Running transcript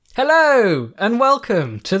Hello, and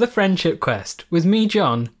welcome to the Friendship Quest with me,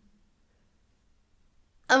 John.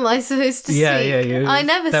 Am I supposed to Yeah, speak? I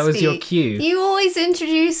never speak. That was your cue. You always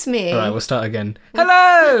introduce me. All right, we'll start again.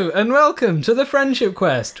 Hello, and welcome to the Friendship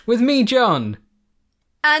Quest with me, John.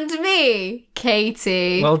 And me,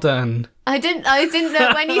 Katie. Well done. I didn't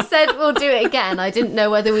know when you said we'll do it again. I didn't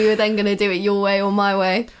know whether we were then going to do it your way or my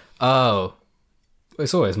way. Oh,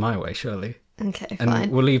 it's always my way, surely. Okay, And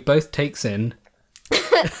fine. we'll leave both takes in.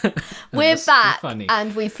 We're back, funny.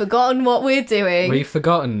 and we've forgotten what we're doing. We've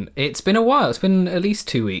forgotten. It's been a while. It's been at least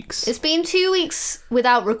 2 weeks. It's been 2 weeks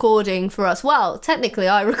without recording for us. Well, technically,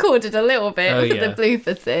 I recorded a little bit with the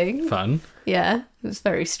blooper thing. Fun. Yeah, it was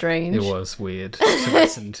very strange. It was weird to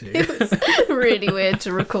listen to. It was really weird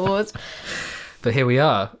to record. But here we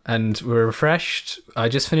are, and we're refreshed. I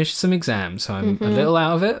just finished some exams, so I'm a little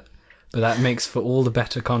out of it, but that makes for all the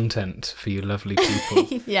better content for you lovely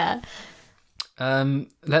people. Yeah.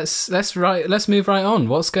 Let's move right on.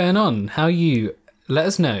 What's going on? How are you? Let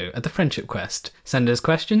us know at the Friendship Quest. Send us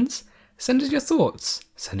questions, send us your thoughts,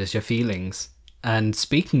 send us your feelings. And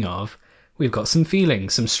speaking of, we've got some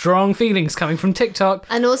feelings, some strong feelings coming from TikTok.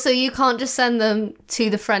 And also, you can't just send them to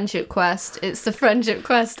the Friendship Quest. It's the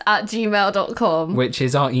friendshipquest@gmail.com. Which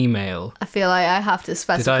is our email. I feel like I have to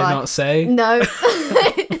specify. Did I not say? No.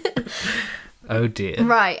 Oh dear.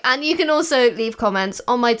 Right. And you can also leave comments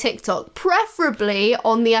on my TikTok, preferably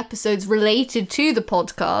on the episodes related to the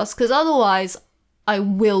podcast, because otherwise I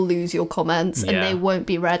will lose your comments and they won't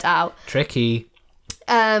be read out. Tricky.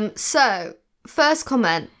 So, first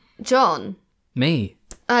comment, John. Me.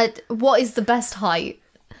 What is the best height?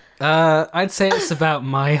 I'd say it's about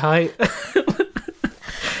my height.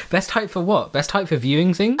 Best height for what? Best height for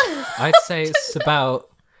viewing things? I'd say it's about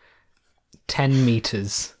 10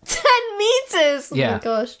 meters. 10 meters? Oh Yeah. my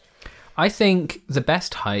gosh. I think the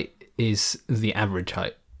best height is the average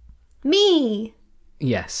height. Me.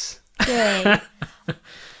 Yes. Yay.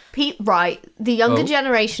 Right, the younger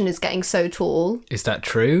generation is getting so tall. Is that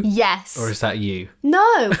true? Yes. Or is that you?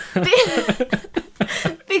 No.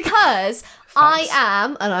 Because I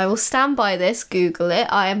am, and I will stand by this, Google it,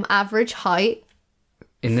 I am average height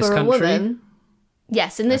In this for country? a woman.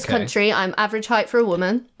 Yes, in this country, I'm average height for a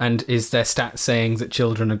woman. And is there stats saying that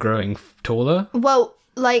children are growing taller? Well,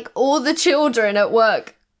 like, all the children at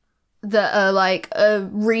work that are, like, a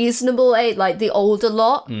reasonable age, like the older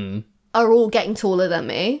lot, are all getting taller than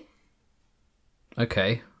me.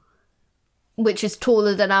 Okay. Which is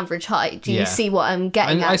taller than average height. Do you see what I'm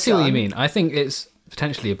getting at, I see what you John? mean. I think it's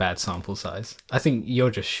potentially a bad sample size. I think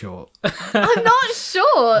you're just short. I'm not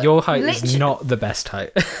sure. Your height is not the best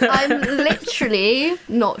height. I'm literally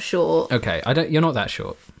not short. Okay, you're not that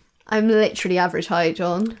short. I'm literally average height,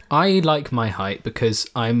 John. I like my height because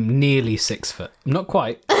I'm nearly 6 foot. I'm not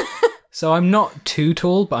quite. So I'm not too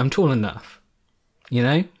tall, but I'm tall enough. You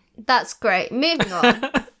know? That's great. Moving on.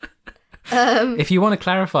 If you want to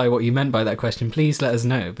clarify what you meant by that question, please let us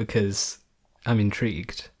know because I'm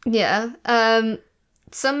intrigued. Yeah.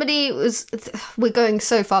 Somebody was... We're going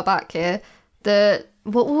so far back here.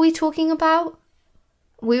 What were we talking about?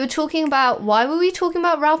 We were talking about... Why were we talking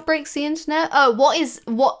about Ralph Breaks the Internet? Oh,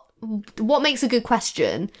 what makes a good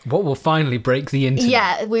question? What will finally break the internet?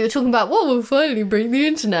 Yeah, we were talking about what will finally break the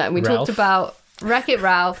internet. And we Ralph. talked about Wreck-It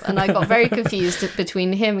Ralph, and I got very confused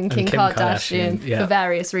between him and Kim Kardashian yeah. for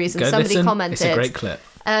various reasons. Go Somebody listen. commented. It's a great clip.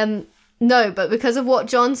 No, but because of what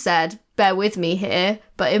John said, bear with me here,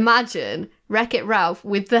 but imagine Wreck-It Ralph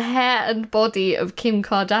with the hair and body of Kim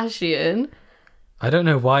Kardashian. I don't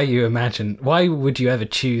know why would you ever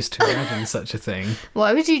choose to imagine such a thing?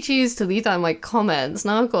 Why would you choose to leave that in my comments?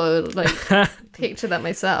 Now I've got to, like, picture that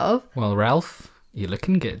myself. Well, Ralph, you're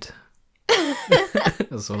looking good.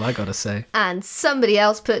 That's all I gotta say. And somebody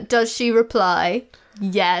else put, does she reply?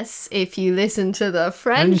 Yes, if you listen to the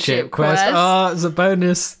Friendship Quest. Oh, it's a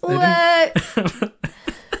bonus. What?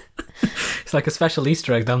 It's like a special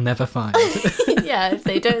Easter egg they'll never find. Yeah, if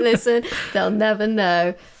they don't listen, they'll never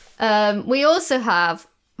know. We also have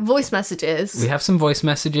voice messages. We have some voice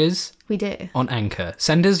messages. We do. On Anchor.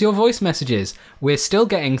 Send us your voice messages. We're still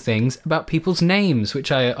getting things about people's names,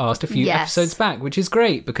 which I asked a few episodes back, which is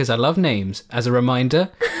great because I love names. As a reminder,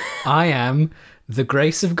 I am the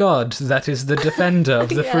grace of God that is the defender of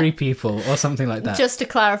the free people, or something like that. Just to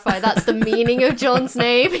clarify, that's the meaning of John's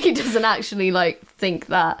name. He doesn't actually, like, think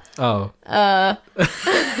that. Oh.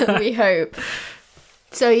 We hope.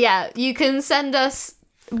 So, yeah, you can send us...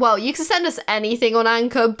 Well, you can send us anything on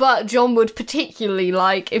Anchor, but John would particularly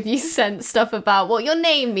like if you sent stuff about what your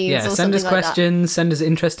name means or something like that. Yeah, send us questions, send us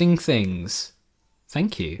interesting things.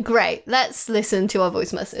 Thank you. Great. Let's listen to our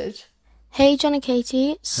voice message. Hey, John and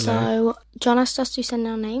Katie. Hello. So, John asked us to send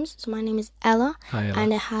our names. So, my name is Ella. Hi, Ella.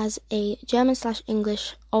 And it has a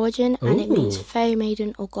German/English origin, and it means Ooh. fairy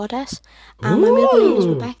maiden or goddess. And my middle name is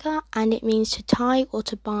Ooh. Rebecca, and it means to tie or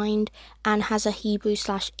to bind, and has a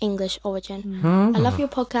Hebrew/English origin. Oh. I love your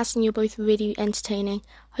podcast, and you're both really entertaining.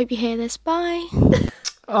 Hope you hear this. Bye.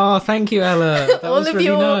 Oh, thank you, Ella. That was really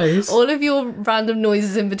nice. all of your random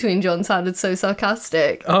noises in between, John, sounded so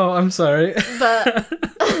sarcastic. Oh, I'm sorry. But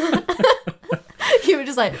you were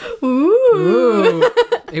just like, ooh. Ooh.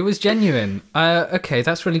 It was genuine. Okay,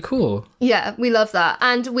 that's really cool. Yeah, we love that.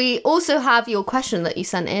 And we also have your question that you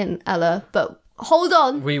sent in, Ella. But hold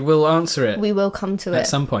on, We will answer it we will come to at it.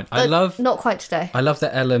 some point. But I not quite today. love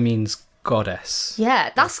that Ella means goddess.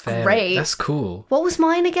 Yeah, that's Fairy. great. That's cool. What was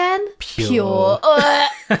mine again? Pure. Ugh.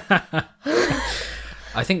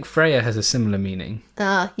 I think Freya has a similar meaning.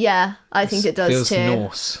 Yeah, I think it does Feels too.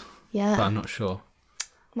 Norse, but Yeah. I'm not sure.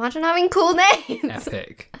 Imagine having cool names.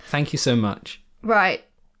 Epic. Thank you so much. Right.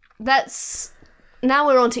 Now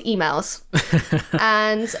we're on to emails.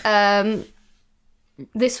 And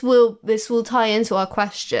this will tie into our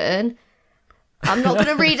question. I'm not going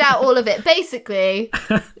to read out all of it. Basically,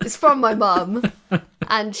 it's from my mum,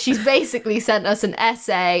 and she's basically sent us an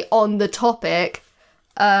essay on the topic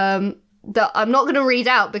that I'm not going to read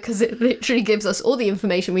out because it literally gives us all the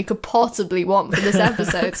information we could possibly want for this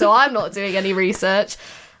episode. So I'm not doing any research.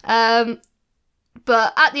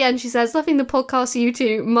 But at the end, she says, loving the podcast, you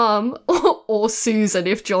two, Mum, or Susan,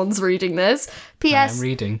 if John's reading this. P.S. I am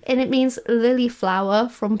reading. And it means lily flower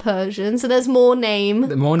from Persian. So there's more name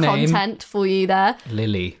content for you there.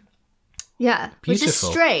 Lily. Yeah. Which is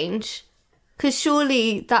Beautiful. strange. Because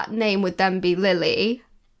surely that name would then be Lily.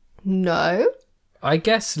 No. I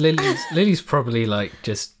guess Lily's probably like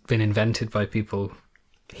just been invented by people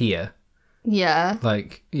here. Yeah.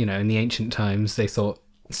 Like, you know, in the ancient times, they thought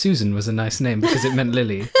Susan was a nice name because it meant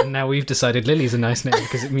Lily. And now we've decided Lily's a nice name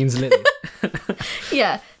because it means Lily.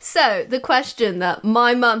 Yeah. So the question that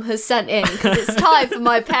my mum has sent in, because it's time for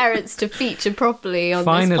my parents to feature properly on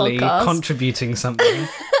Finally this podcast. contributing something.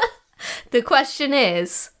 The question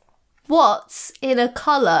is, what's in a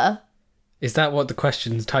colour? Is that what the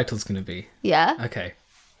question's title's going to be? Yeah? Okay.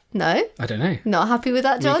 No? I don't know. Not happy with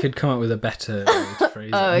that, John? We could come up with a better way to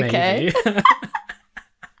phrase Oh, it, okay. maybe.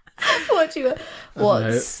 What do you... I don't know,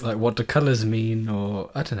 What's... like, what do colours mean?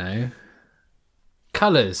 Or, I don't know.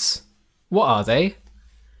 Colours. What are they?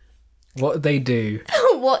 What do they do?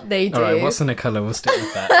 what they do. All right, what's in a colour? We'll stick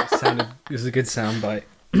with that. It was a good soundbite.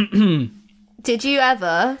 Did you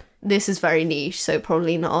ever... This is very niche, so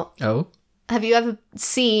probably not. Oh? Have you ever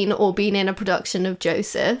seen or been in a production of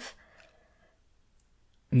Joseph?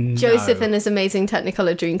 No. Joseph and his amazing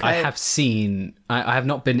Technicolor Dreamcoat. I have seen... I have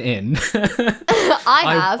not been in. I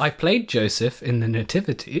have. I played Joseph in the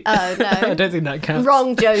Nativity. Oh, no. I don't think that counts.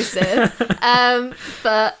 Wrong Joseph.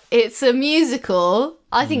 But it's a musical.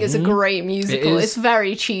 I think it's a great musical. is. It's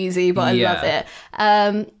very cheesy, but I Yeah. love it.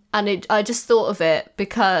 And I just thought of it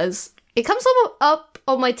because it comes up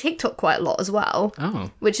on my TikTok quite a lot as well,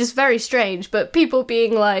 Oh. which is very strange. But people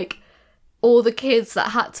being like, all the kids that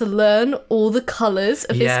had to learn all the colours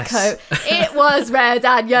of Yes. his coat. It was red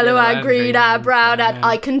and yellow and green and brown, and yeah.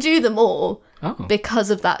 I can do them all Oh. because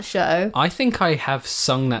of that show. I think I have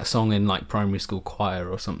sung that song in like primary school choir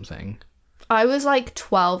or something. I was like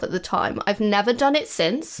 12 at the time. I've never done it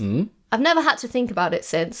since. I've never had to think about it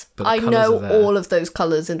since. But the I colours know are there. all of those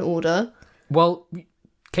colours in order. Well,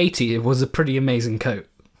 Katie, it was a pretty amazing coat.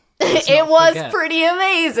 It was forget. pretty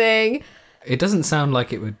amazing. It doesn't sound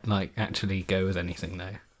like it would like actually go with anything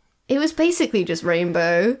though. It was basically just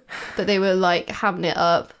rainbow, but they were like hamming it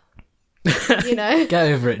up. You know? Get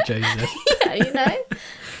over it, Joseph. Yeah, you know?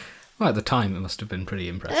 Well, at the time, it must have been pretty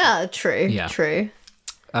impressive. Yeah, true. Yeah. True.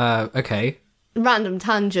 Okay. Random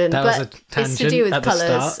tangent, That was but a it's to tangent do with at the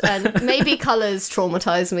colours. start. And maybe colours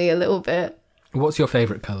traumatise me a little bit. What's your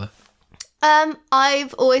favourite colour?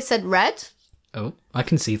 I've always said red. Oh, I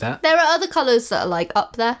can see that. There are other colours that are like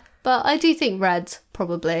up there, but I do think red,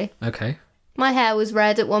 probably. Okay. My hair was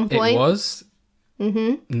red at one point. It was?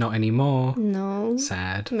 Mm-hmm. Not anymore. No.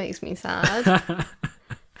 Sad. It makes me sad.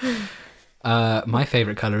 My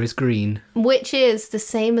favourite colour is green. Which is the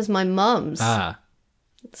same as my mum's. Ah,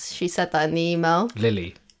 She said that in the email.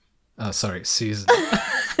 Lily. Oh, sorry, Susan.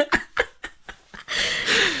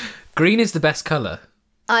 Green is the best colour.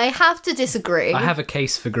 I have to disagree. I have a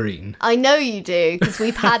case for green. I know you do, because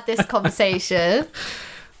we've had this conversation.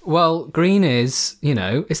 Well, green is, you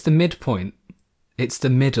know, it's the midpoint. It's the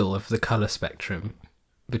middle of the colour spectrum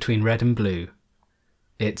between red and blue.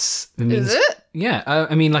 It means, Is it? Yeah,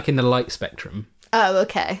 I mean, like in the light spectrum. Oh,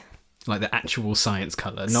 okay. Like the actual science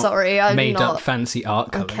colour, not Sorry, I'm made not... up fancy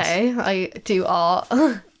art colours. Okay, I do art.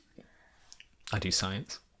 I do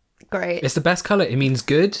science. Great. It's the best colour. It means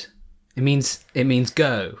good. It means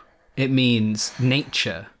go. It means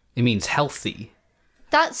nature. It means healthy.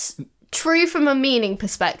 That's true from a meaning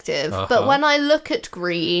perspective, but when I look at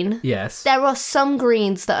green, Yes. there are some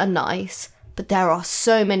greens that are nice, but there are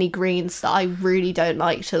so many greens that I really don't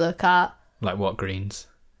like to look at. Like what greens?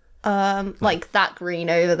 Like that green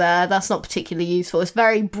over there, that's not particularly useful. It's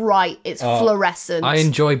very bright, it's fluorescent. I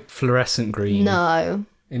enjoy fluorescent green. No.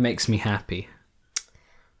 It makes me happy.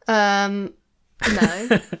 No.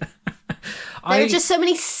 There are just so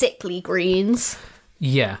many sickly greens.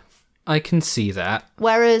 Yeah, I can see that.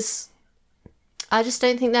 Whereas I just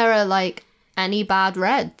don't think there are like any bad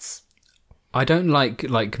reds. I don't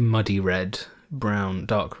like muddy red, brown,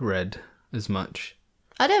 dark red as much.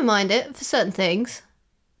 I don't mind it for certain things.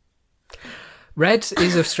 Red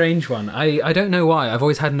is a strange one. I don't know why. I've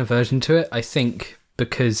always had an aversion to it. I think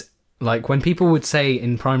because, like, when people would say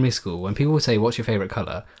in primary school, when people would say, what's your favourite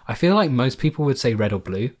colour? I feel like most people would say red or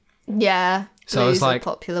blue. Yeah. So I was like, a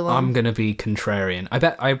popular one. I'm going to be contrarian.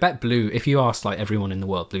 I bet blue, if you asked, like, everyone in the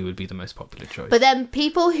world, blue would be the most popular choice. But then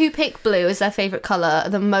people who pick blue as their favourite colour are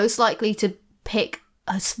the most likely to pick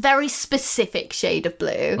a very specific shade of blue.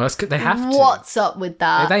 Well, that's good. They have to. What's up with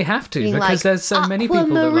that? They have to, Being because like, there's so many people that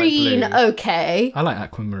like aquamarine, blue. okay. I like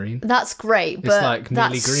aquamarine. That's great, but like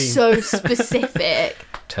nearly that's green. so specific.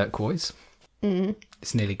 Turquoise.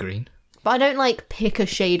 It's nearly green. But I don't like pick a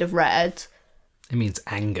shade of red. It means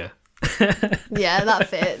anger. Yeah, that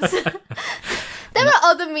fits. There are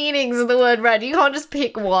other meanings of the word red. You can't just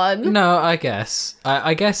pick one. No, I guess.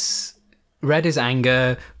 I guess red is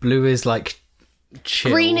anger, blue is like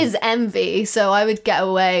chill. Green is envy, so I would get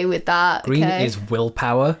away with that. Green okay? is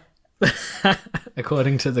willpower,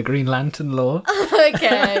 according to the Green Lantern law.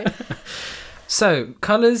 Okay. So,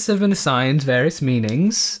 colours have been assigned various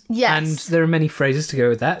meanings. Yes. And there are many phrases to go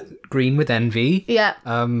with that. Green with envy. Yeah.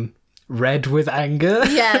 Red with anger.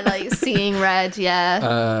 Yeah, like seeing red,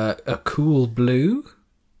 yeah. A cool blue.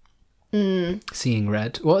 Seeing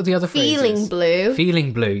red. What are the other phrases? Feeling blue.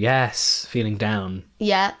 Feeling blue, yes. Feeling down.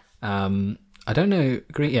 Yeah. I don't know.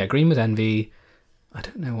 Green with envy. I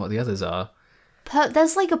don't know what the others are.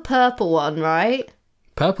 There's like a purple one, right?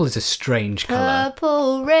 Purple is a strange colour.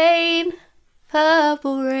 Purple rain.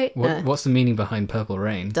 Purple rain. What's the meaning behind purple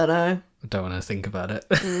rain? Don't know. I don't want to think about it.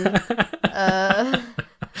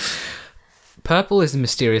 Purple is a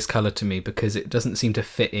mysterious colour to me because it doesn't seem to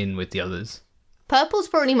fit in with the others. Purple's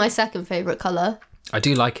probably my second favourite colour. I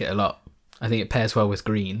do like it a lot. I think it pairs well with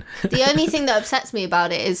green. The only thing that upsets me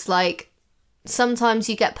about it is like sometimes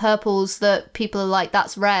you get purples that people are like,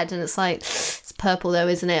 that's red, and it's like, it's purple though,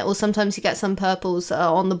 isn't it? Or sometimes you get some purples that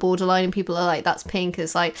are on the borderline and people are like, that's pink.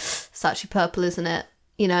 It's like, it's actually purple, isn't it?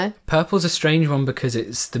 You know? Purple's a strange one because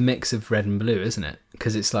it's the mix of red and blue, isn't it?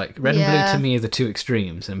 Because it's like red and blue to me are the two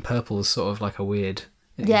extremes, and purple's sort of like a weird.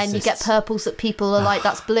 Yeah, and you get purples that people are like,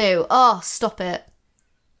 that's blue. Oh, stop it.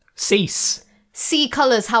 Cease. See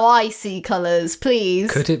colours how I see colours,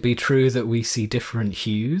 please. Could it be true that we see different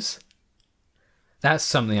hues? That's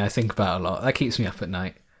something I think about a lot. That keeps me up at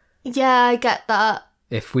night. Yeah, I get that.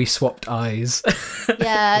 If we swapped eyes,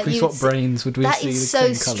 Yeah, if we swapped brains, would we that see the is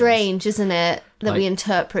same so colours? strange, isn't it? That we Like,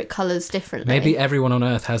 interpret colours differently. Maybe everyone on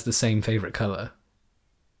Earth has the same favourite colour.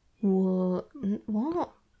 What?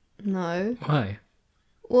 No. Why?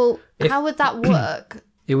 Well, how would that work?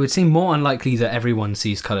 It would seem more unlikely that everyone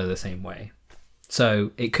sees colour the same way.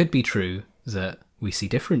 So it could be true that we see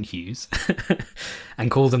different hues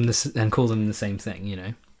and call them the same thing, you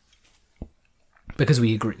know, because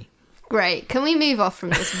we agree. Great. Can we move off from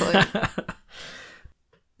this point?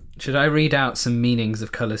 Should I read out some meanings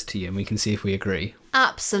of colours to you and we can see if we agree?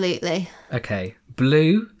 Absolutely. Okay.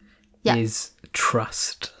 Blue Yeah. is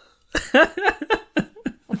trust.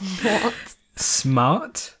 What?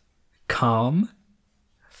 Smart, calm,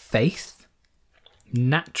 faith,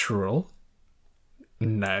 natural,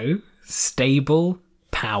 no, stable,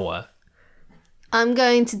 power. I'm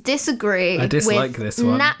going to disagree I dislike with this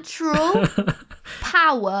one. natural,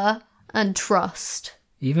 power, and trust.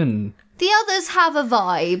 Even, The others have a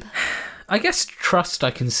vibe. I guess trust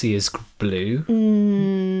I can see as blue.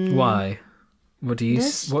 Why? What do you?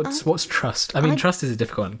 What's trust? I mean, trust is a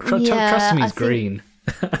difficult one. Yeah, Trust to me I is think- green.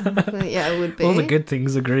 Yeah, it would be. All the good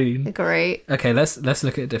things are green. Great. Okay, let's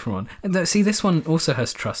look at a different one. And see, this one also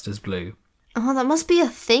has trust as blue. Oh, that must be a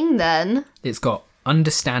thing then. It's got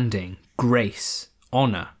understanding, grace,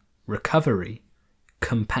 honour, recovery,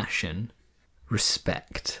 compassion,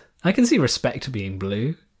 respect. I can see respect being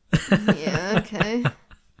blue. Yeah, okay.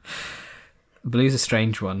 Blue's a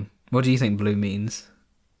strange one. What do you think blue means?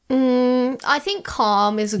 I think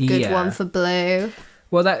calm is a good Yeah. one for blue.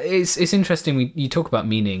 Well, it's interesting. You talk about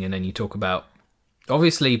meaning, and then you talk about,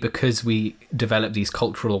 obviously, because we develop these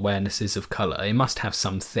cultural awarenesses of colour, it must have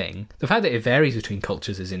something. The fact that it varies between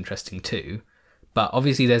cultures is interesting too, but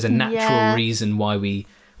obviously there's a natural reason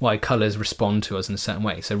why colours respond to us in a certain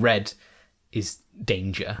way. So red is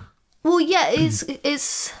danger. Well, yeah,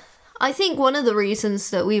 it's. I think one of the reasons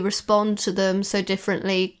that we respond to them so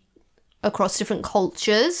differently across different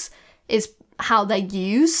cultures is how they're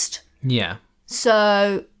used. Yeah.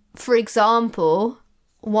 So, for example,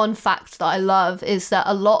 one fact that I love is that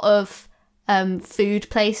a lot of food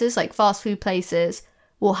places, like fast food places,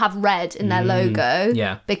 will have red in their logo.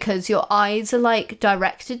 Yeah. Because your eyes are like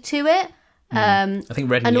directed to it. I think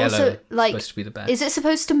red and yellow also, like, supposed to be the best. Is it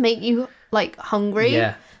supposed to make you like hungry?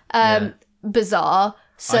 Yeah. Yeah. Bizarre.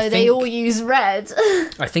 So I they think- all use red.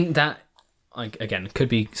 I think that, again, could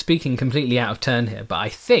be speaking completely out of turn here, but I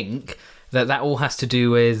think that all has to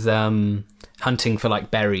do with hunting for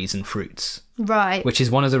like berries and fruits, Right. which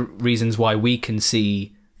is one of the reasons why we can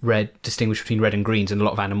see distinguish between red and greens, and a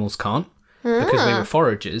lot of animals can't, because we were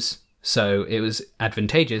foragers. So it was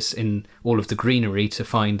advantageous in all of the greenery to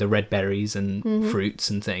find the red berries and fruits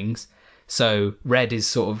and things. So red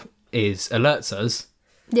alerts us,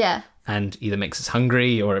 Yeah. and either makes us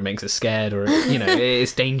hungry or it makes us scared, or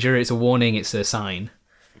it's danger, it's a warning, it's a sign.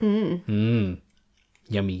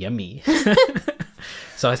 Yummy, yummy.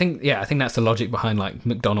 So I think that's the logic behind like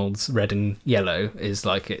McDonald's red and yellow, is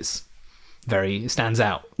like it stands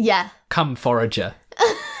out. Yeah. Come forager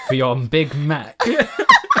for your Big Mac.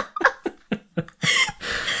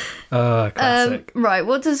 Oh, classic. Right.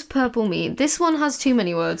 What does purple mean? This one has too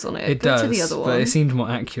many words on it. It Go does, to the other one. but it seemed more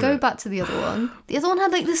accurate. Go back to the other one. The other one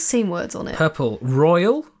had like the same words on it. Purple,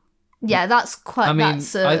 royal. Yeah, that's quite. I mean,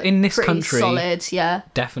 that's in this pretty country- solid. Yeah.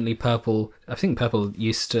 Definitely purple. I think purple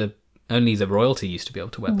only the royalty used to be able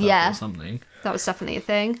to wear purple Yeah. or something. That was definitely a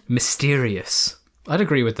thing. Mysterious. I'd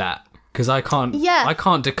agree with that, because I can't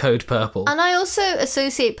decode purple. And I also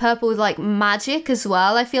associate purple with like magic as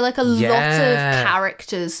well. I feel like a lot of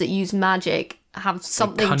characters that use magic have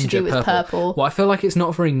something to do with purple. Well, I feel like it's not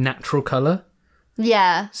a very natural colour.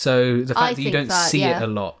 Yeah. So the I fact that you think don't see yeah. it a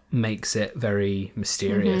lot makes it very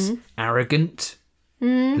mysterious. Arrogant.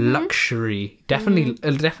 Luxury. Definitely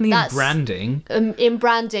in That's- branding. In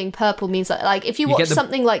branding, purple means like if you watch get the-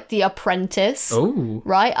 something like The Apprentice, Oh.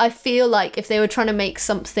 right? I feel like if they were trying to make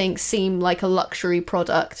something seem like a luxury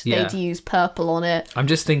product, Yeah. they'd use purple on it. I'm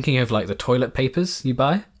just thinking of like the toilet papers you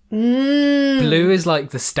buy. Blue is like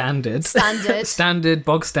the standard. Standard. Standard,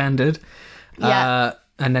 bog standard. Yeah.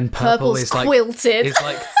 And then purple Purple's is like quilted. It's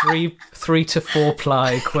like three to 4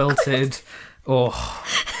 ply quilted. Oh.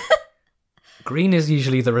 Green is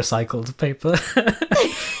usually the recycled paper.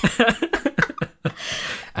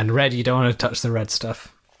 And red, you don't want to touch the red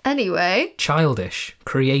stuff. Anyway, Childish,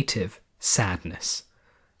 creative, sadness.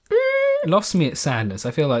 Lost me at sadness.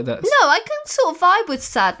 I feel like that's... no, I can sort of vibe with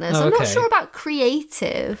sadness. Oh, I'm not okay. sure about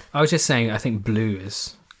creative. I was just saying, I think blue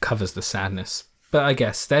covers the sadness. But I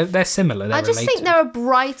guess they're similar. They're I just related. think there are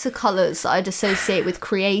brighter colours that I'd associate with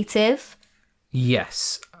creative.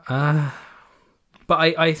 Yes. But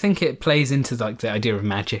I think it plays into like the idea of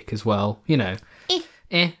magic as well. But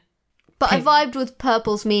Pink. I vibed with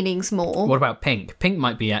purple's meanings more. What about pink? Pink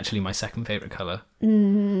might be actually my second favourite colour.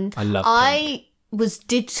 I love pink. I was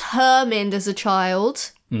determined as a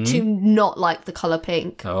child to not like the colour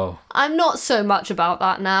pink. Oh. I'm not so much about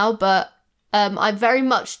that now, but I very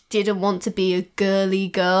much didn't want to be a girly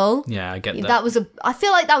girl. Yeah, I get that. I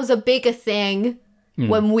feel like that was a bigger thing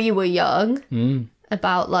when we were young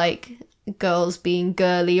about like girls being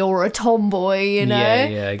girly or a tomboy, you know? Yeah, I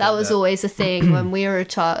get that was that. always a thing when we were a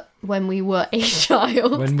child. When we were a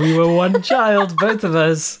child. When we were one child, both of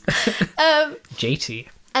us. JT.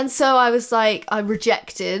 And so I was like, I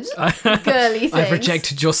rejected girly things. I've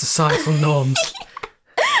rejected your societal norms.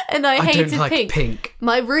 And I I hated don't like pink.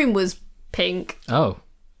 My room was pink. Oh.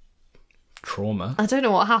 Trauma. I don't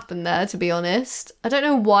know what happened there, to be honest. I don't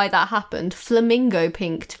know why that happened. Flamingo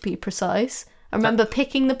pink, to be precise. I remember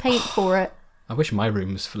picking the paint for it. I wish my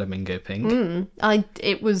room was flamingo pink.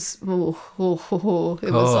 It was it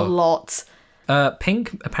was a lot.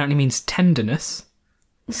 Pink apparently means tenderness,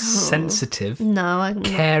 sensitive, No,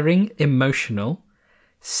 caring, emotional,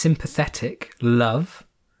 sympathetic, love.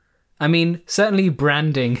 I mean, certainly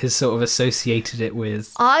branding has sort of associated it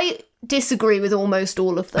with... I disagree with almost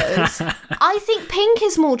all of those. I think pink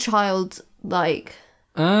is more childlike.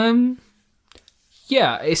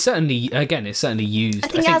 Yeah, it's certainly used. I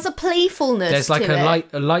think it has a playfulness there's like to it.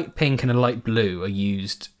 a light pink and a light blue are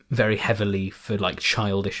used very heavily for like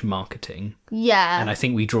childish marketing, Yeah. and I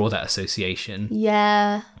think we draw that association.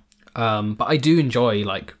 Yeah. But I do enjoy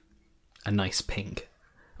like a nice pink,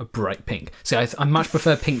 a bright pink. So I much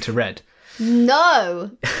prefer pink to red.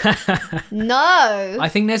 No. No. I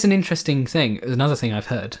think there's an interesting thing. Another thing I've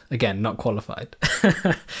heard, again, not qualified,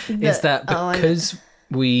 is that because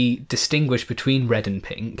we distinguish between red and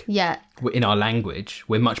pink Yeah. in our language,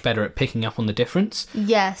 we're much better at picking up on the difference.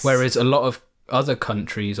 Yes. Whereas a lot of other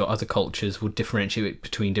countries or other cultures would differentiate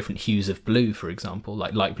between different hues of blue, for example,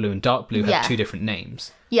 like light blue and dark blue have Yeah. two different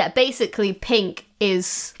names. Yeah, basically pink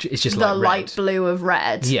is It's just the like red. light blue of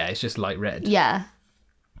red. Yeah, it's just light red. Yeah.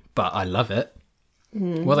 But I love it.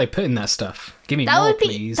 What they put in that stuff? Give me That more, would be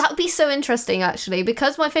please. that would be so interesting actually,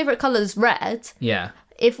 because my favourite colour is red. Yeah.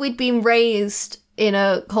 If we'd been raised in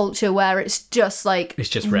a culture where it's just like It's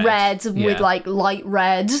just red. with Yeah. like light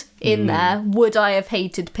red in there, would I have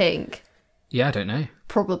hated pink? Yeah, I don't know.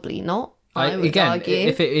 Probably not. I would Again, argue.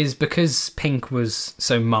 if it is because pink was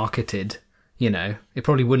so marketed, you know, it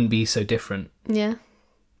probably wouldn't be so different. Yeah.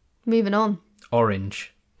 Moving on.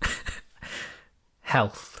 Orange.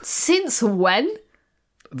 Health. Since when?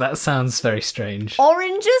 That sounds very strange.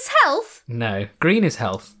 Orange is health? No. Green is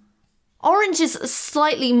health. Orange is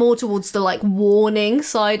slightly more towards the like warning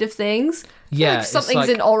side of things. Yeah. If it's something's like-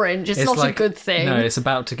 in orange, it's not like- a good thing. No, it's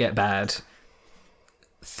about to get bad.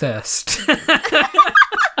 Thirst.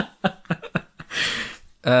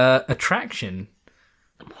 Attraction.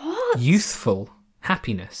 What? Youthful.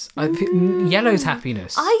 Happiness. Yellow's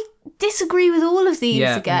happiness. I disagree with all of these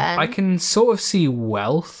Yeah, again. I can sort of see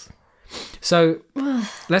wealth. So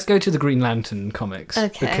let's go to the Green Lantern comics,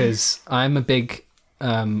 Okay. because I'm not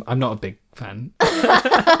a big fan,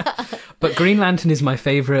 but Green Lantern is my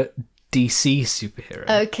favorite DC superhero.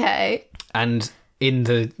 Okay. And in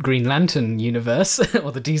the Green Lantern universe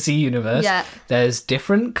or the DC universe, Yeah. there's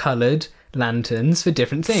different coloured lanterns for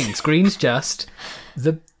different things. Green's just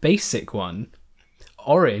the basic one.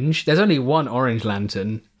 Orange, there's only one orange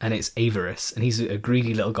lantern, and it's Avarice, and he's a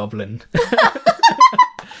greedy little goblin.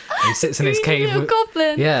 He sits in his cave. Little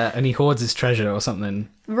goblin. Yeah, and he hoards his treasure or something.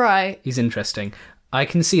 Right. He's interesting. I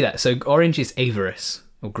can see that. So orange is avarice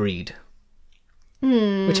or greed,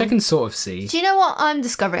 which I can sort of see. Do you know what I'm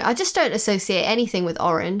discovering? I just don't associate anything with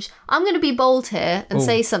orange. I'm going to be bold here and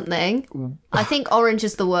say something. I think orange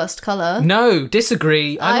is the worst colour. No,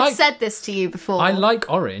 disagree. I've said this to you before. I like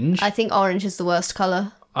orange. I think orange is the worst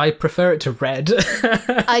colour. I prefer it to red.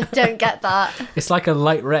 I don't get that. It's like a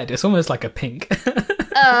light red. It's almost like a pink.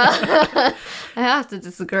 I have to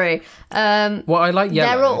disagree. Well, I like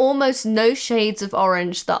yellow. There are almost no shades of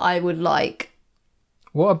orange that I would like.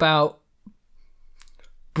 What about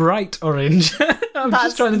bright orange? I'm That's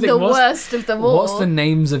just trying to think. the what's, worst of them all. what's the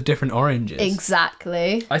names of different oranges?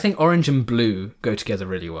 Exactly. I think orange and blue go together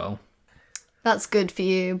really well. That's good for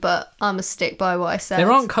you, but I'm a stick by what I said.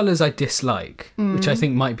 There aren't colours I dislike, which I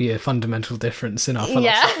think might be a fundamental difference in our philosophy.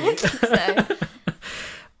 Yeah, I think so.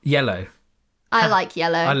 Yellow. I like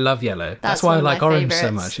yellow. I love yellow. That's one why I of my like orange so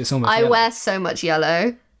favourites. much. It's almost I yellow. wear so much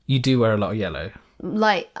yellow. You do wear a lot of yellow.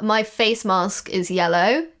 Like, my face mask is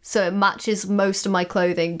yellow, so it matches most of my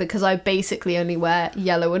clothing because I basically only wear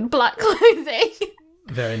yellow and black clothing.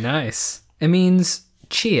 Very nice. It means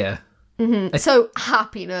cheer. So,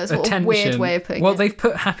 happiness. What Attention. a weird way of putting Well, it. they've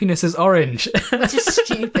put happiness as orange. Which is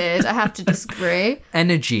stupid. I have to disagree.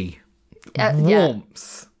 Energy. Yeah.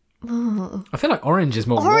 Warmth. I feel like orange is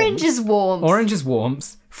more Orange warmth. is warm. Orange is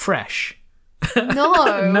warmth. Fresh.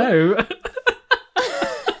 No. No.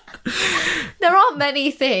 There aren't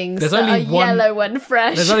many things There's that only are one- yellow and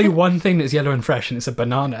fresh. There's only one thing that's yellow and fresh, and it's a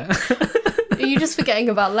banana. Are you just forgetting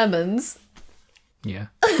about lemons? Yeah.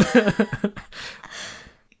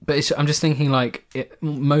 But I'm just thinking, like,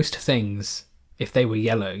 most things, if they were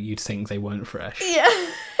yellow, you'd think they weren't fresh. Yeah.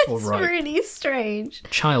 Or It's ripe. really strange.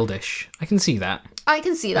 Childish. I can see that. I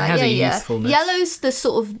can see that. has Yeah, a yeah. youthfulness. Yellow's the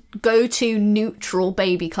sort of go-to neutral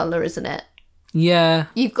baby colour, isn't it? Yeah.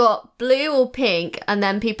 You've got blue or pink, and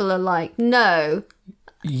then people are like, no,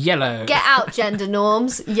 Yellow. get out gender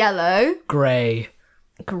norms. Yellow. Grey.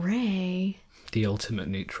 Grey. The ultimate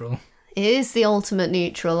neutral. It is the ultimate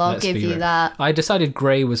neutral, I'll Let's give be you real. that. I decided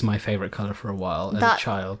grey was my favourite colour for a while as a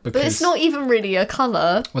child. Because, But it's not even really a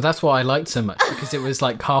colour. Well, that's why I liked so much, because it was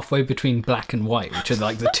like halfway between black and white, which are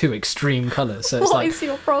like the two extreme colours. So it's What like, is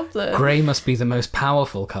your problem? grey must be the most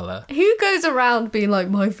powerful colour. Who goes around being like,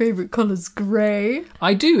 my favourite colour's grey?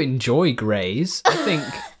 I do enjoy greys. I think,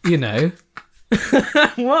 you know.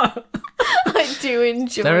 What? I do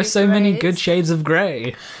enjoy There are so many greys. good shades of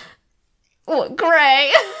grey. What,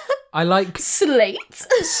 grey? I like Slate?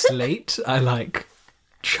 slate. I like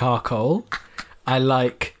charcoal. I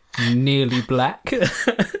like nearly black.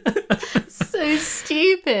 So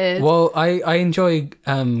stupid. Well, I enjoy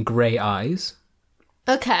grey eyes.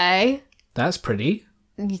 Okay. That's pretty.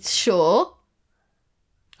 Sure.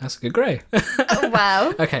 That's a good grey. Oh,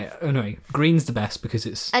 wow. Okay, anyway, green's the best because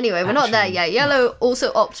it's... Anyway, we're not there actually- yet. Yellow,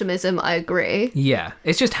 also optimism, I agree. Yeah,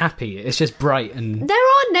 it's just happy. It's just bright and There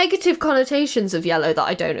are negative connotations of yellow that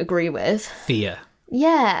I don't agree with. fear.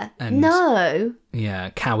 Yeah. And- No. Yeah,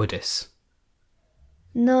 cowardice.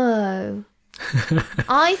 No.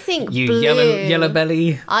 I think You blue. yellow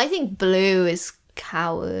belly. I think blue is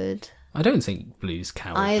coward. I don't think blue's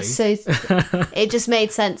cowardly. It just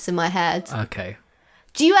made sense in my head. Okay.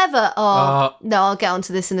 Do you ever? No, I'll get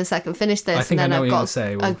onto this in a second. Finish this, I think and I know then what I've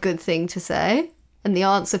you're got gonna say. a good thing to say. And the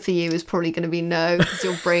answer for you is probably going to be no, because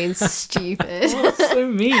your brain's stupid. So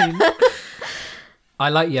mean. I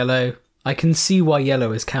like yellow. I can see why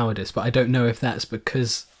yellow is cowardice, but I don't know if that's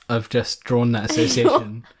because I've just drawn that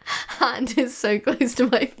association. Hand is so close to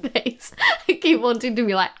my face. I keep wanting to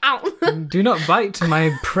be like, ow. Do not bite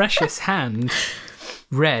my precious hand.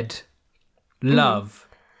 Red. Love.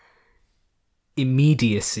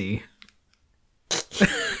 Immediacy.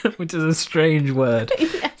 Which is a strange word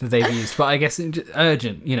that they've used. But I guess it's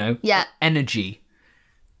urgent, you know. Yeah. Energy.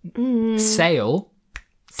 Sale.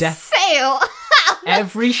 Death. Sale.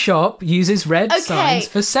 Every shop uses red signs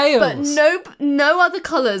for sales. But no other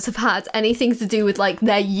colours have had anything to do with like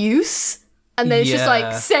their use. And then it's just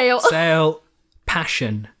like sale. Sale.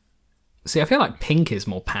 Passion. See, I feel like pink is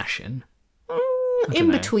more passion. I don't In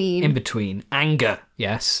know. between. In between. Anger,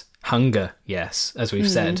 yes. Hunger, yes, as we've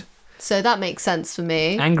said. So that makes sense for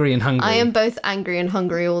me. Angry and hungry. I am both angry and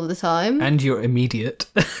hungry all the time. And you're immediate.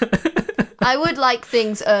 I would like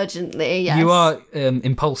things urgently, yes. You are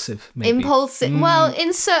impulsive, maybe. Impulsive. Well,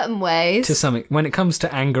 in certain ways. To some, when it comes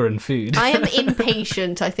to anger and food. I am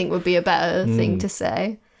impatient, I think would be a better thing to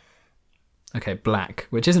say. Okay, black,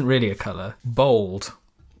 which isn't really a colour. Bold.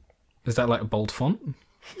 Is that like a bold font?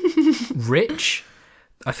 Rich.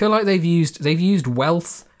 I feel like they've used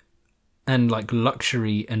wealth and like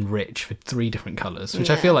luxury and rich for 3 different colours, which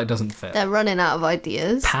I feel like doesn't fit. They're running out of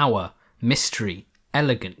ideas. Power, mystery,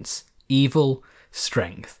 elegance, evil,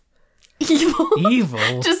 strength. Evil.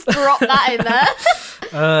 Evil. Just drop that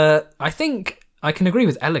in there. I think I can agree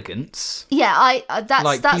with elegance. Yeah, that's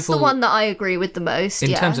Like the people- one that I agree with the most.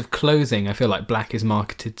 In yeah. terms of clothing, I feel like black is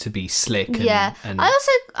marketed to be slick. And, Yeah. and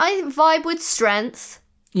I vibe with strength.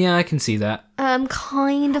 yeah, I can see that.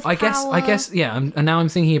 Kind of I power. guess, yeah. And now I'm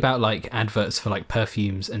thinking about like adverts for like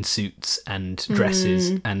perfumes and suits and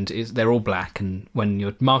dresses, and they're all black. And when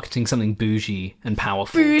you're marketing something bougie and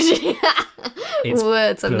powerful, Bougie. it's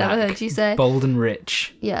Words I've never black, heard you say. bold and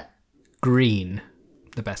rich. Yeah. Green,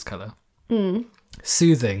 the best color.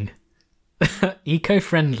 Soothing,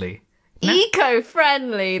 eco-friendly,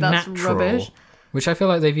 Eco-friendly. That's natural. rubbish. Which I feel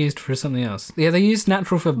like they've used for something else. Yeah, they used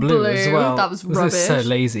natural for blue as Blue, well. that was This is so rubbish.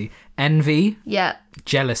 lazy. Envy, Yeah.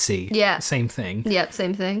 jealousy. Yeah. Same thing. Yep,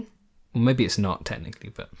 same thing. Well, maybe it's not technically,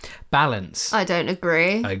 but balance. I don't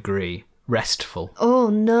agree. I agree. Restful. Oh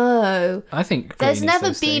no. I think There's green is never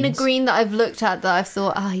those been things. a green that I've looked at that I've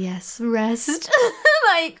thought, ah yes, rest.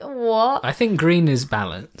 Like what? I think green is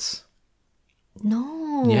balance.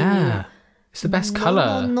 No. Yeah. It's the best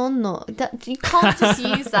colour. No. You can't just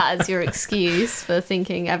use that as your excuse for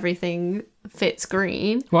thinking everything fits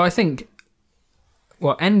green. Well, I think...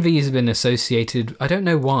 Well, envy has been associated... I don't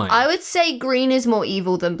know why. I would say green is more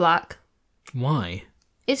evil than black. Why?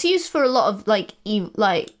 It's used for a lot of like green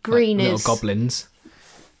Like is little goblins.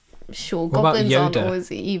 sure What about goblins aren't Yoda?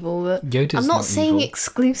 always evil, but Yoda's I'm not saying evil.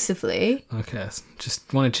 exclusively. Okay,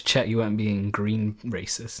 just wanted to check you weren't being green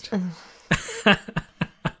racist.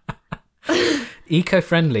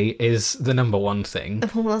 Eco-friendly is the number one thing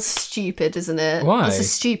Well, that's stupid, isn't it? Why? It's a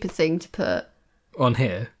stupid thing to put. on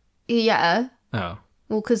here. Yeah. Oh.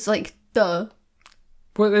 Well, because like, duh.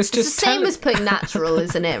 Well, it's It's just... the same as putting natural,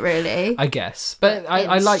 isn't it? Really. I guess. But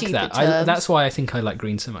I in like stupid that. terms. That's why I think I like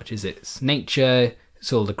green so much, is it's nature,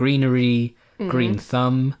 it's all the greenery, green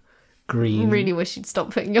thumb, green... I really wish you'd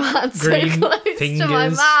stop putting your hands Green so close to my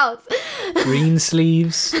fingers. mouth. green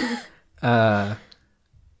sleeves,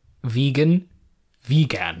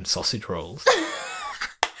 vegan sausage rolls.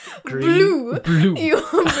 Green, blue,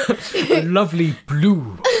 lovely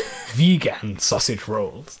blue vegan sausage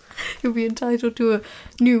rolls. You'll be entitled to a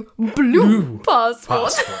new blue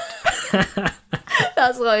passport.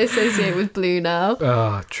 That's what I associate with blue now.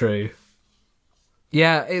 Oh, true.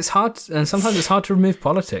 Yeah, it's hard, and sometimes it's hard to remove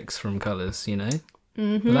politics from colours, you know?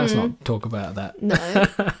 But let's not talk about that. No.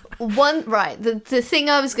 The thing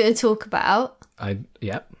I was going to talk about,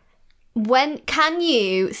 Yep. when can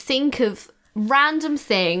you think of random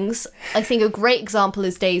things. I think a great example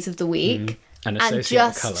is days of the week. And And associate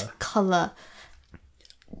just colour.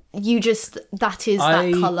 That is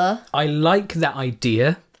that colour. I like that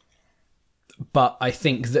idea, but I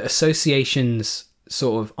think that associations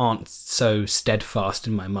sort of aren't so steadfast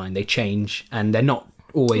in my mind. They change and they're not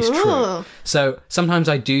always true. So sometimes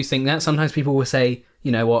I do think that. Sometimes people will say,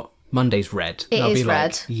 you know what, Monday's red. It and I'll is be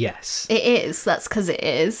red. Like, yes. It is. That's because it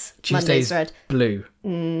is. Tuesday's Monday's red. blue.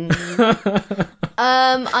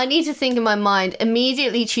 I need to think in my mind.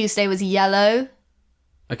 Immediately Tuesday was yellow.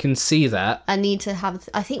 I can see that. I need to have...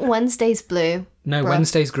 I think Wednesday's blue. No, Bruh.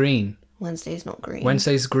 Wednesday's green. Wednesday's not green.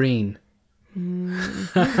 Wednesday's green.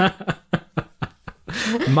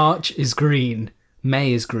 March is green.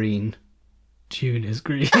 May is green. June is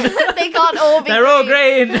green. They can't all be They're all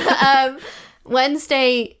green.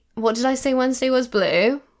 Wednesday... What did I say Wednesday was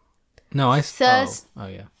blue? No, Thurs- oh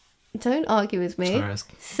yeah. Don't argue with me. Sorry, I was-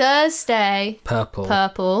 Thursday, Purple.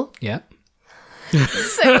 purple. Yeah.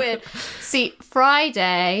 So weird. See,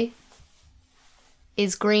 Friday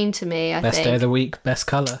is green to me, I Best think. day of the week, best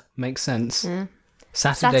colour. Makes sense.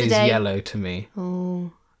 Saturday's Saturday. yellow to me.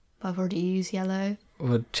 Oh, I've already used yellow.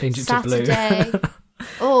 We'll change it to blue. Saturday.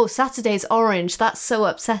 Oh, Saturday's orange. That's so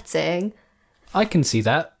upsetting. I can see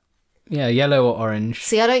that. Yeah, yellow or orange.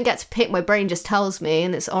 See, I don't get to pick. My brain just tells me,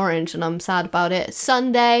 and it's orange, and I'm sad about it.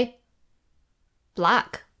 Sunday,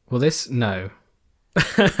 black. Will this... No.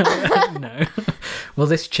 No. Will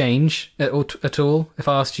this change at all? If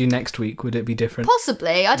I asked you next week, would it be different?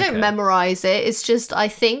 Possibly. I don't Okay. memorise it. It's just I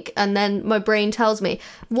think, and then my brain tells me.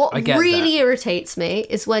 What I get really that. irritates me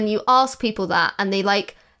is when you ask people that and they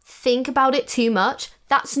like think about it too much.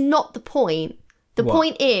 That's not the point. The What?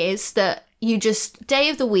 point is that you just, day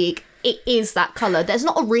of the week, it is that colour. There's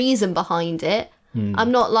not a reason behind it.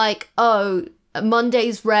 I'm not like, oh,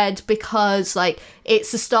 Monday's red because like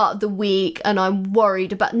it's the start of the week and I'm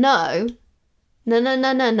worried about... No.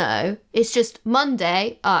 It's just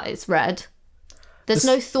Monday, it's red. There's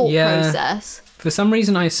no thought yeah. process. For some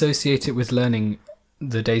reason, I associate it with learning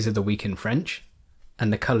the days of the week in French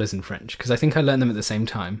and the colours in French, because I think I learned them at the same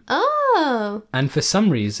time. Oh, And for some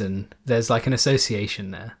reason, there's like an association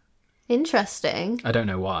there. interesting. I don't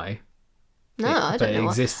know why. No, I but don't it know.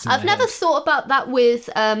 exists in I've my never head. thought about that with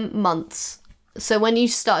months. So when you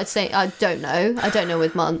started saying, I don't know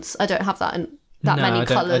with months. I don't have that many I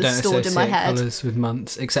colours stored in my head. Colours with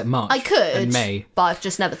months, except March. I could, and May. but I've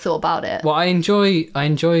just never thought about it. Well, I enjoy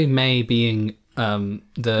May being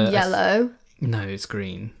the Yellow. No, it's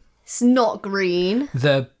green. It's not green.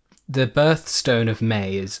 The birthstone of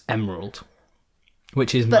May is emerald,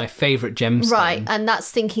 which is my favourite gemstone. Right, and that's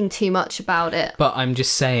thinking too much about it. But I'm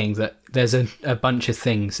just saying that there's a bunch of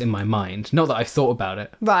things in my mind, not that I've thought about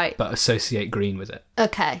it, Right. but associate green with it.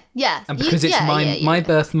 Okay. Yeah. And because it's my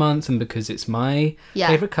birth month and because it's my Yeah.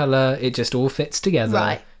 favourite colour, it just all fits together.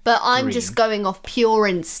 Right. But I'm Green. just going off pure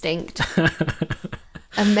instinct.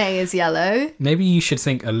 And May is yellow. Maybe you should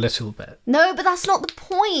think a little bit. No, but that's not the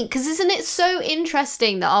point. Because isn't it so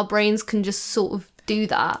interesting that our brains can just sort of do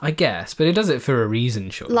that? I guess, but it does it for a reason,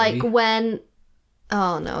 surely. Like when...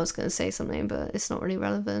 Oh, no, I was going to say something, but it's not really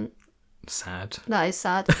relevant. Sad. That is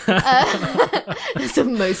sad. That's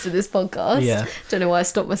most of this podcast. Yeah. Don't know why I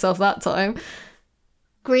stopped myself that time.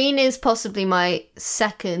 Green is possibly my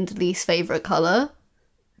second least favourite colour.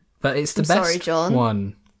 But it's the I'm best sorry, John.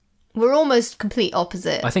 one. We're almost complete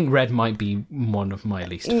opposite. I think red might be one of my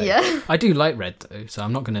least favourite. Yeah. I do like red though, so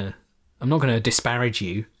I'm not gonna disparage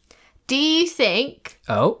you. Do you think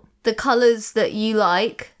Oh, the colours that you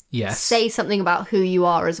like yes. say something about who you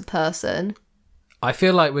are as a person? I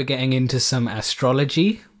feel like we're getting into some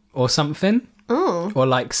astrology or something. Oh. Or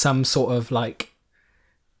like some sort of like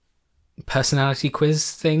personality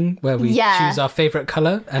quiz thing where we Yeah. choose our favourite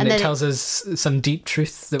colour and then it it- tells us some deep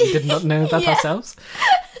truths that we did not know about Yeah. ourselves.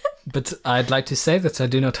 But I'd like to say that I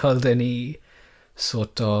do not hold any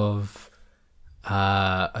sort of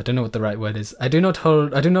I don't know what the right word is. I do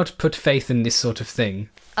not put faith in this sort of thing.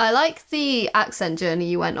 I like the accent journey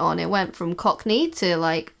you went on. It went from Cockney to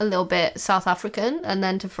like a little bit South African and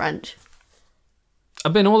then to French.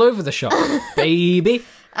 I've been all over the shop, baby.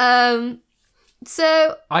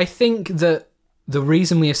 So I think that the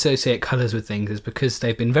reason we associate colours with things is because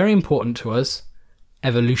they've been very important to us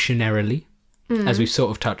evolutionarily, as we've sort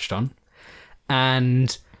of touched on.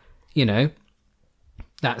 And, you know,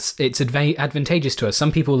 it's advantageous to us.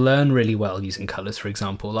 Some people learn really well using colours, for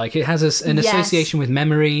example. Like, it has an Yes. association with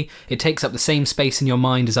memory. It takes up the same space in your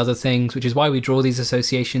mind as other things, which is why we draw these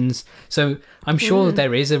associations. So I'm sure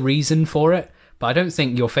there is a reason for it, But I don't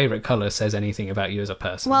think your favourite colour says anything about you as a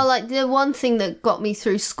person. Well, like, the one thing that got me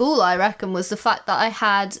through school, I reckon, was the fact that I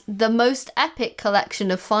had the most epic collection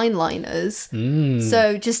of fine liners.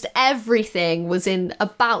 So just everything was in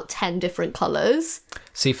about 10 different colours.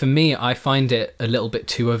 See, for me, I find it a little bit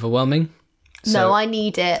too overwhelming. No, I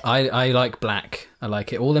need it. I like black. I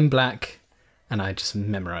like it all in black, and I just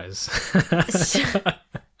memorise.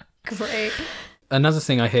 Great. Another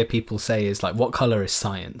thing I hear people say is, like, what colour is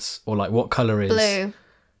science? Or, like, what colour is... Blue.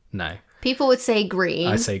 No, People would say green.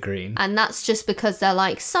 I say green. And that's just because they're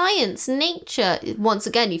like, science, nature. Once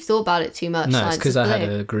again, you've thought about it too much. No, Science it's because is I blue.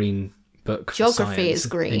 had a green book for Geography science is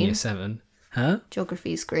green. in year 7. Huh?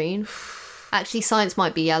 Geography is green. Actually, science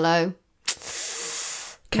might be yellow.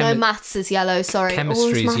 No, maths is yellow, sorry.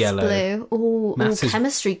 Chemistry's maths yellow. Blue. Ooh, Maths is-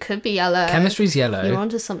 chemistry could be yellow. Chemistry's yellow. You're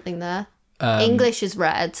onto something there. English is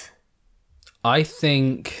red. I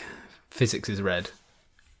think physics is red.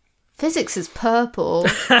 Physics is purple.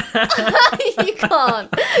 You can't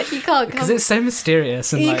Because come. it's so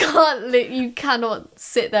mysterious. And You like, can't. You cannot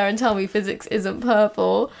sit there and tell me physics isn't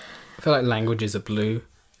purple. I feel like languages are blue.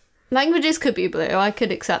 Languages could be blue. I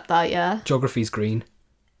could accept that. Yeah. Geography's green.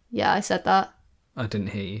 Yeah, I said that. I didn't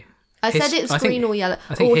hear you. I said it was I think- green or yellow.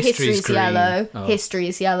 I think Oh, history's green. yellow. Oh.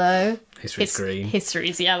 History's yellow. History's green.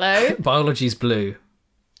 History's yellow. Biology's blue.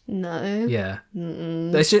 No. Yeah.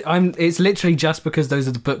 It's literally just because those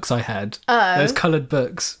are the books I had. Oh. Those coloured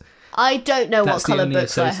books. I don't know That's what the colour only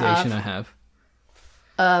books I association have.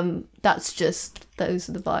 I have. That's just, those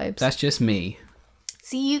are the vibes. That's just me.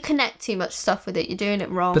 See, you connect too much stuff with it. You're doing it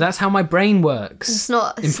wrong. But that's how my brain works. It's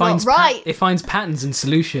not It finds right. It finds patterns and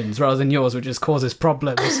solutions rather than yours, which just causes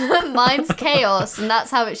problems. Mine's chaos, and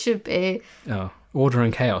that's how it should be. Oh, order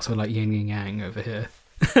and chaos. We're like yin and yang over here.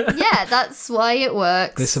 Yeah, that's why it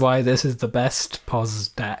works. This is why this is the best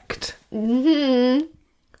act. Mm-hmm.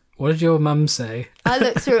 What did your mum say? I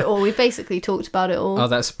looked through it all. We basically talked about it all. Oh,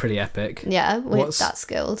 that's pretty epic. Yeah, we're that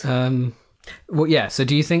skilled. Well, yeah. So,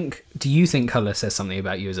 do you think colour says something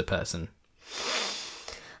about you as a person?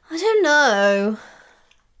 I don't know.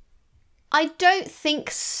 I don't think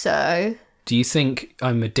so. Do you think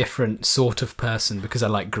I'm a different sort of person because I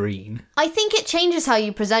like green? I think it changes how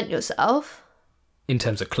you present yourself. In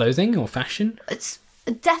terms of clothing or fashion? It's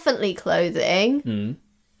definitely clothing.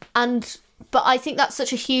 But I think that's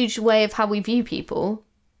such a huge way of how we view people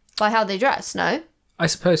by how they dress, no? I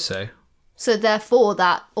suppose so. So therefore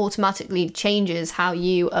that automatically changes how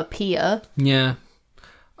you appear. Yeah.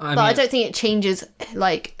 But I don't think it changes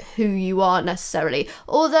like who you are necessarily.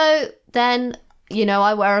 Although then,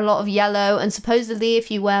 I wear a lot of yellow, and supposedly if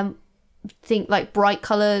you wear like bright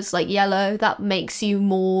colours like yellow, that makes you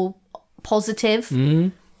more positive.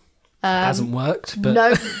 Hasn't worked, but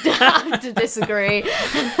No, I have to disagree.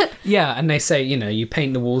 yeah, and they say, you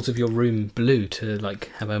paint the walls of your room blue to like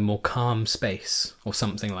have a more calm space or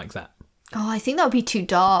something like that. Oh, I think that would be too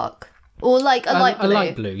dark. Or like a light blue. A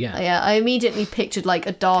light blue, yeah. Yeah, I immediately pictured like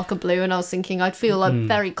a darker blue, and I was thinking I'd feel like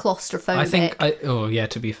very claustrophobic.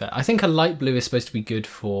 To be fair, I think a light blue is supposed to be good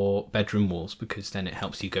for bedroom walls because then it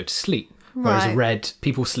helps you go to sleep. Whereas Right. red,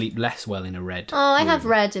 people sleep less well in a red. Oh, I have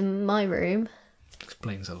red in my room.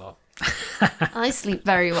 Explains a lot. I sleep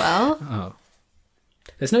very well. Oh.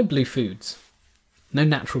 There's no blue foods. No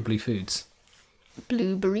natural blue foods.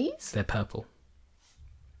 Blueberries? They're purple.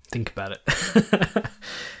 Think about it.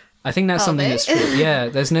 I think that's Are something they? that's true. Yeah,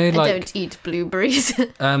 there's no I like don't eat blueberries.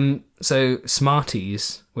 so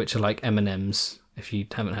Smarties, which are like M&Ms, if you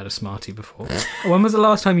haven't had a Smartie before. When was the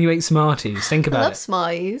last time you ate Smarties? Think I about love it.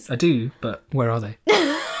 Smarties. I do, but where are they?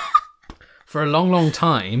 For a long, long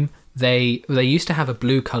time, they used to have a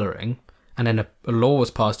blue colouring, and then a law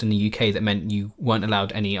was passed in the UK that meant you weren't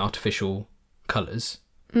allowed any artificial colours.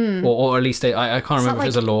 Or at least I can't remember if it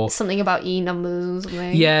was a law. Something about E numbers or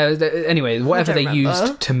something. Yeah, anyway, whatever they don't used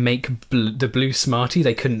remember. to make the blue Smartie,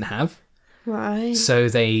 they couldn't have. Right. So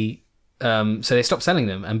they stopped selling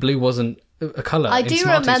them, and blue wasn't a colour I in do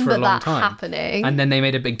Smarties for remember a long that time. happening. And then they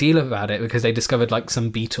made a big deal about it because they discovered like some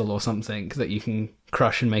beetle or something that you can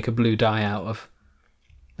crush and make a blue dye out of.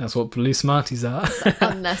 That's what blue Smarties are.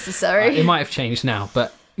 Unnecessary. It might have changed now,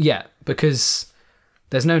 but yeah, because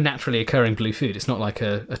there's no naturally occurring blue food. It's not like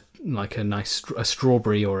a nice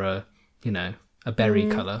strawberry or a berry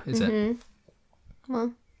colour, is it?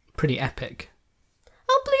 Well. Pretty epic.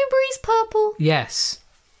 Oh, blueberries purple. Yes.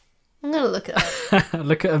 I'm going to look at it.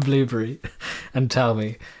 Look at a blueberry and tell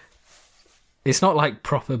me. It's not like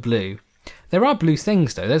proper blue. There are blue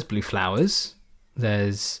things though. There's blue flowers.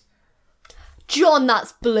 John,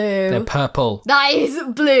 that's blue. They're purple. That is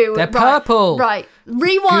blue. They're Right. purple. Right.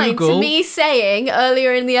 Rewind Google- to me saying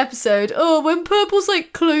earlier in the episode, oh, when purple's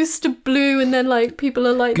like close to blue and then like people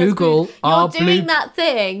are like, that's Google, blue. You're are doing that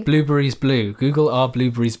thing. Blueberries blue. Google, are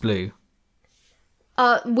blueberries blue?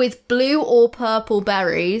 With blue or purple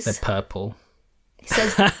berries. They're purple. It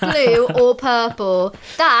says blue or purple.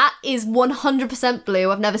 That is 100%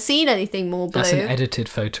 blue. I've never seen anything more blue. That's an edited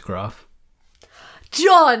photograph.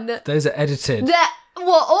 John! Those are edited.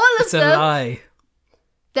 All of It's a them? lie.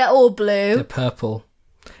 They're all blue. They're purple.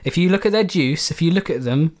 If you look at their juice, if you look at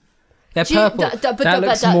them, they're purple. That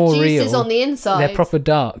looks more juice real. is on the inside. They're proper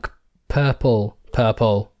dark. Purple.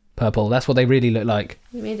 That's what they really look like.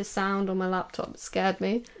 You made a sound on my laptop. It scared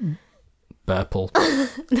me. Purple.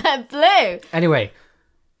 They're blue. Anyway,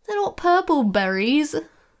 They're not purple berries.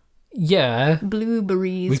 yeah.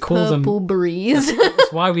 Blueberries. We call them- purple berries.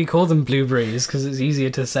 That's why we call them blueberries, because it's easier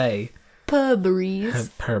to say. Purberries.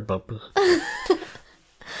 Purple.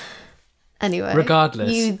 Anyway.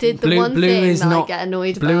 Regardless. You did the blue, one blue thing is that not, I get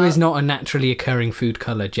annoyed Blue about. is not a naturally occurring food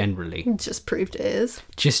colour generally. Just proved it is.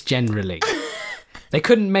 Just generally. They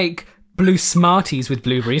couldn't make blue Smarties with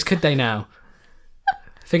blueberries, could they now?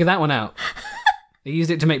 Figure that one out. They used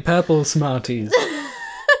it to make purple Smarties.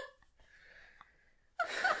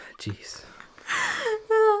 Jeez.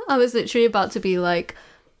 I was literally about to be like,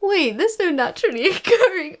 wait, there's no naturally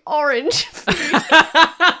occurring orange food.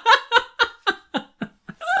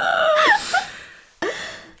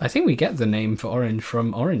 I think we get the name for orange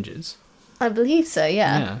from oranges. I believe so,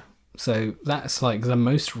 yeah. Yeah. So that's like the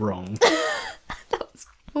most wrong.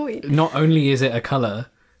 Wait. Not only is it a colour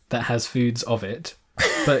that has foods of it,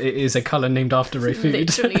 but it is a colour named after a food.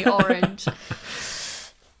 Literally orange.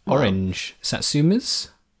 Orange. Satsumas?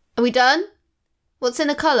 Are we done? What's in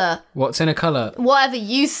a colour? What's in a colour? Whatever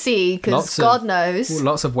you see, because Lots of- God knows.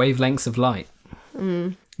 Lots of wavelengths of light.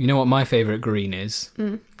 You know what my favourite green is?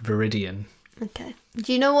 Viridian. Okay.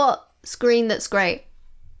 Do you know what screen that's great?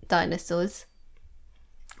 Dinosaurs.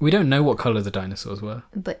 We don't know what colour the dinosaurs were.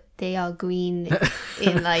 But they are green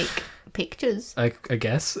in like pictures. I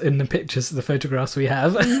guess in the pictures, the photographs we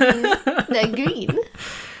have. They're green.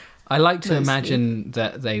 I like to Mostly. imagine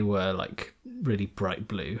that they were like really bright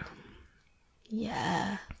blue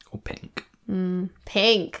Yeah. or pink.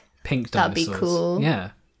 Pink. Pink That'd be dinosaurs. cool.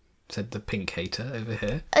 Yeah. Said the pink hater over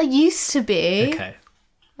here. I used to be. Okay.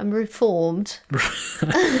 I'm reformed.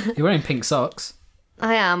 You're wearing pink socks.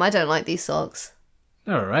 I am. I don't like these socks.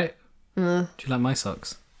 They're alright. Do you like my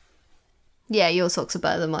socks? Yeah, your socks are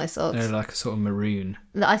better than my socks. They're like a sort of maroon.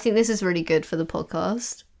 I think this is really good for the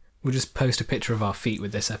podcast. We'll just post a picture of our feet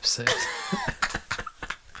with this episode.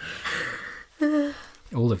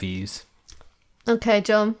 All the views. Okay,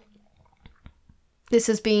 John. This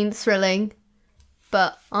has been thrilling,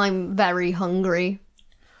 but I'm very hungry.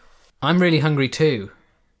 I'm really hungry too.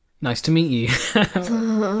 Nice to meet you.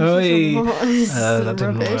 Oi. That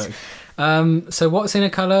didn't Rubbish. work. So what's in a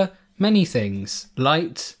colour? Many things.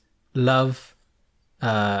 Light, love,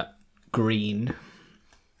 green.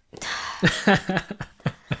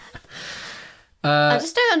 I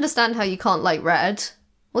just don't understand how you can't like red.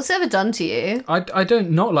 What's it ever done to you? I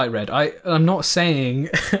don't not like red. I'm not saying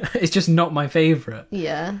it's just not my favourite.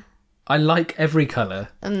 Yeah. I like every colour,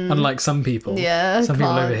 unlike some people. Yeah, some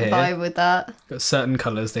people can't over here vibe with that. got certain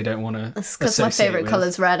colours they don't want to. Because my favourite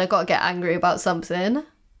colour's red. I gotta get angry about something.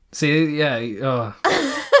 See, yeah, oh.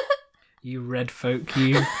 You red folk,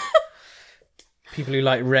 you people who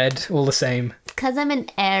like red, all the same. Because I'm an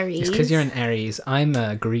Aries. It's because you're an Aries. I'm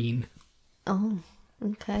green. Oh,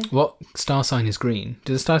 okay. What star sign is green?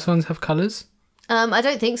 Do the star signs have colours? I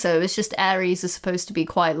don't think so. It's just Aries is supposed to be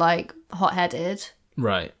quite like hot-headed.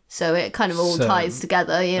 Right. So it kind of all So, ties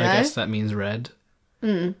together, you know? I guess that means red.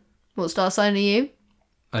 What star sign are you?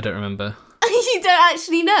 I don't remember. You don't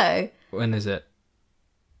actually know? When is it?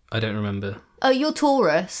 I don't remember. Oh, you're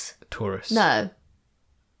Taurus. Taurus. No.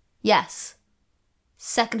 Yes.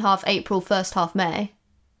 Second half April, first half May.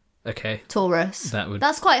 Okay. Taurus. That would.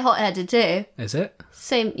 That's quite hot-headed too. Is it?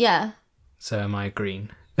 Same, yeah. So am I green?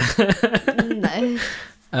 No.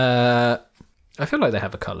 I feel like they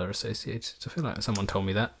have a colour associated. I feel like someone told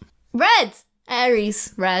me that. Red!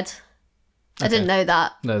 Aries, red. I didn't know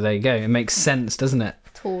that. No, there you go. It makes sense, doesn't it?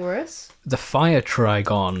 Taurus. The fire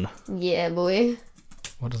trigon. Yeah, boy.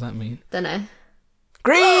 What does that mean? Dunno.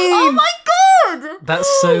 Green! Oh my god! That's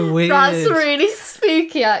so weird. That's really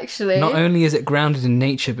spooky, actually. Not only is it grounded in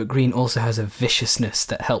nature, but green also has a viciousness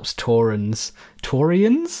that helps Taurians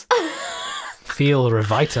feel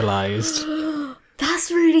revitalized.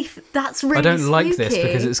 That's really I don't like this spooky.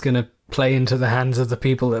 because it's going to play into the hands of the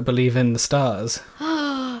people that believe in the stars.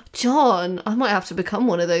 John, I might have to become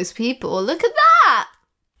one of those people. Look at that!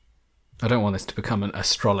 I don't want this to become an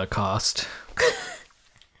astrolocast.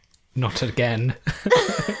 Not again.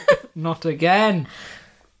 Not again.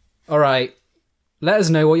 All right. Let us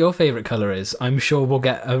know what your favourite colour is. I'm sure we'll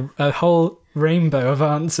get a whole rainbow of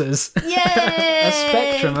answers. Yay! A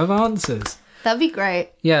spectrum of answers. That'd be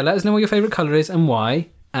great. Yeah, let us know what your favourite colour is and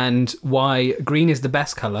why green is the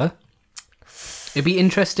best colour. It'd be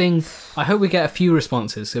interesting. I hope we get a few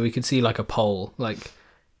responses so we could see like a poll. Like,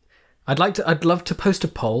 I'd love to post a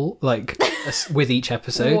poll like with each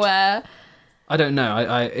episode. Where? I don't know.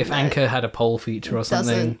 If Anchor had a poll feature or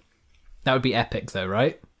something, Doesn't. that would be epic though,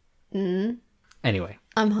 right? Anyway,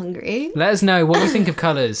 I'm hungry. let us know what you think of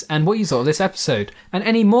colours and what you thought of this episode. And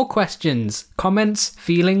any more questions, comments,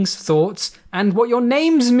 feelings, thoughts, and what your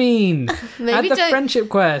names mean Maybe at the don't- Friendship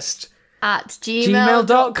Quest. At gmail.com.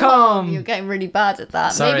 gmail.com. You're getting really bad at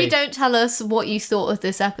that. Sorry. Maybe don't tell us what you thought of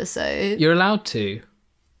this episode. You're allowed to.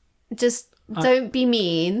 Just don't be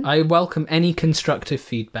mean. I welcome any constructive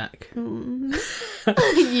feedback.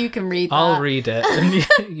 You can read that. I'll read it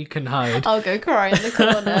and you can hide. I'll go cry in the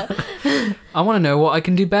corner. I want to know what I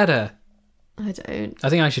can do better. I don't. I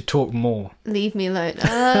think I should talk more. Leave me alone.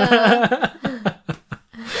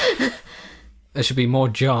 There should be more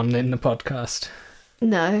John in the podcast.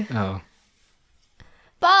 No. Oh.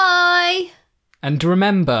 Bye. And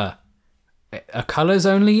remember, a colour's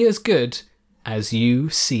only as good as you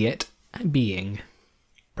see it being.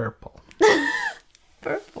 Purple.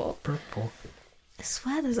 Purple. Purple. I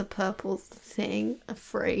swear there's a purple thing, a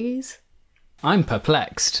phrase. I'm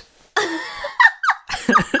perplexed.